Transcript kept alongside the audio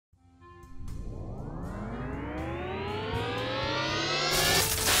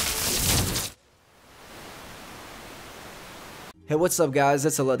Hey, what's up guys,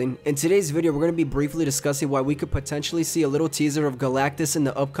 it's Aladdin. In today's video, we're going to be briefly discussing why we could potentially see a little teaser of Galactus in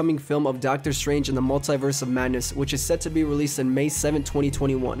the upcoming film of Doctor Strange in the Multiverse of Madness, which is set to be released on May 7,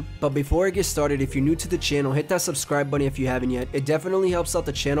 2021. But before I get started, if you're new to the channel, hit that subscribe button if you haven't yet. It definitely helps out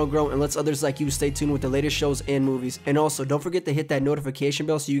the channel grow and lets others like you stay tuned with the latest shows and movies. And also, don't forget to hit that notification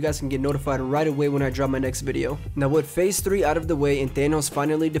bell so you guys can get notified right away when I drop my next video. Now with Phase 3 out of the way and Thanos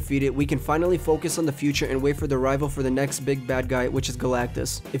finally defeated, we can finally focus on the future and wait for the arrival for the next big bad guy, which is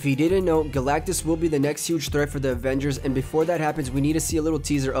Galactus. If you didn't know, Galactus will be the next huge threat for the Avengers, and before that happens, we need to see a little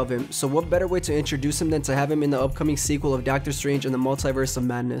teaser of him. So what better way to introduce him than to have him in the upcoming sequel of Doctor Strange in the Multiverse of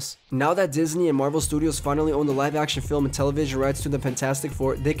Madness. Now that Disney and Marvel Studios finally own the live action film and television rights to the Fantastic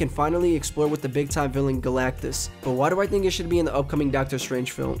Four, they can finally explore with the big time villain Galactus. But why do I think it should be in the upcoming Doctor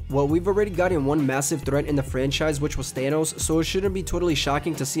Strange film? Well, we've already gotten one massive threat in the franchise, which was Thanos, so it shouldn't be totally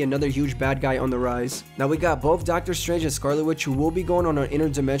shocking to see another huge bad guy on the rise. Now we got both Doctor Strange and Scarlet Witch, who will be going on an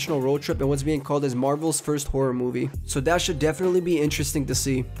interdimensional road trip in what's being called as Marvel's first horror movie. So that should definitely be interesting to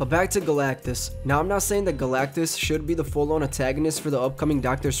see. But back to Galactus. Now I'm not saying that Galactus should be the full-on antagonist for the upcoming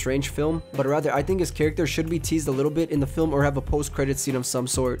Doctor Strange film, but rather I think his character should be teased a little bit in the film or have a post-credit scene of some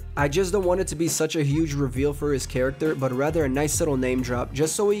sort. I just don't want it to be such a huge reveal for his character, but rather a nice little name drop,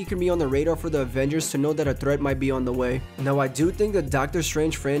 just so he can be on the radar for the Avengers to know that a threat might be on the way. Now I do think the Doctor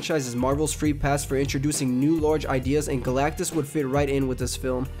Strange franchise is Marvel's free pass for introducing new large ideas, and Galactus would fit right in with this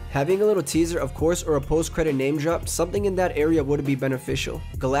film. Having a little teaser, of course, or a post-credit name drop, something in that area would be beneficial.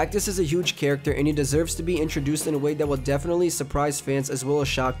 Galactus is a huge character and he deserves to be introduced in a way that will definitely surprise fans as well as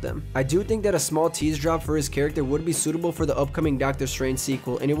shock them. I do think that a small tease drop for his character would be suitable for the upcoming Doctor Strange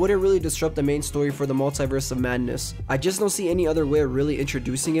sequel, and it wouldn't really disrupt the main story for the Multiverse of Madness. I just don't see any other way of really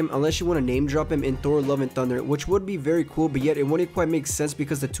introducing him unless you want to name drop him in Thor: Love and Thunder, which would be very cool, but yet it wouldn't quite make sense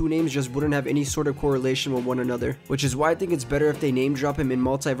because the two names just wouldn't have any sort of correlation with one another, which is why I think it's better if they name drop him in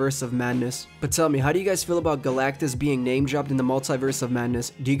Multiverse of Madness. But tell me, how do you guys feel about Galactus being name dropped in the Multiverse of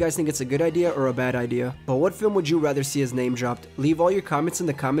Madness? Do you guys think it's a good idea or a bad idea? But what film would you rather see as name dropped? Leave all your comments in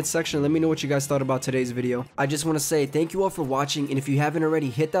the comments section and let me know what you guys thought about today's video. I just want to say thank you all for watching, and if you haven't already,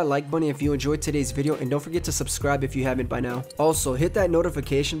 hit that like button if you enjoyed today's video, and don't forget to subscribe if you haven't by now. Also, hit that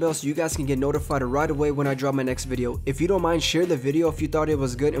notification bell so you guys can get notified right away when I drop my next video. If you don't mind, share the video if you thought it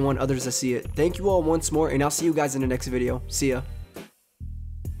was good and want others to see it. Thank you all once more, and I'll see you guys in the next video. See ya.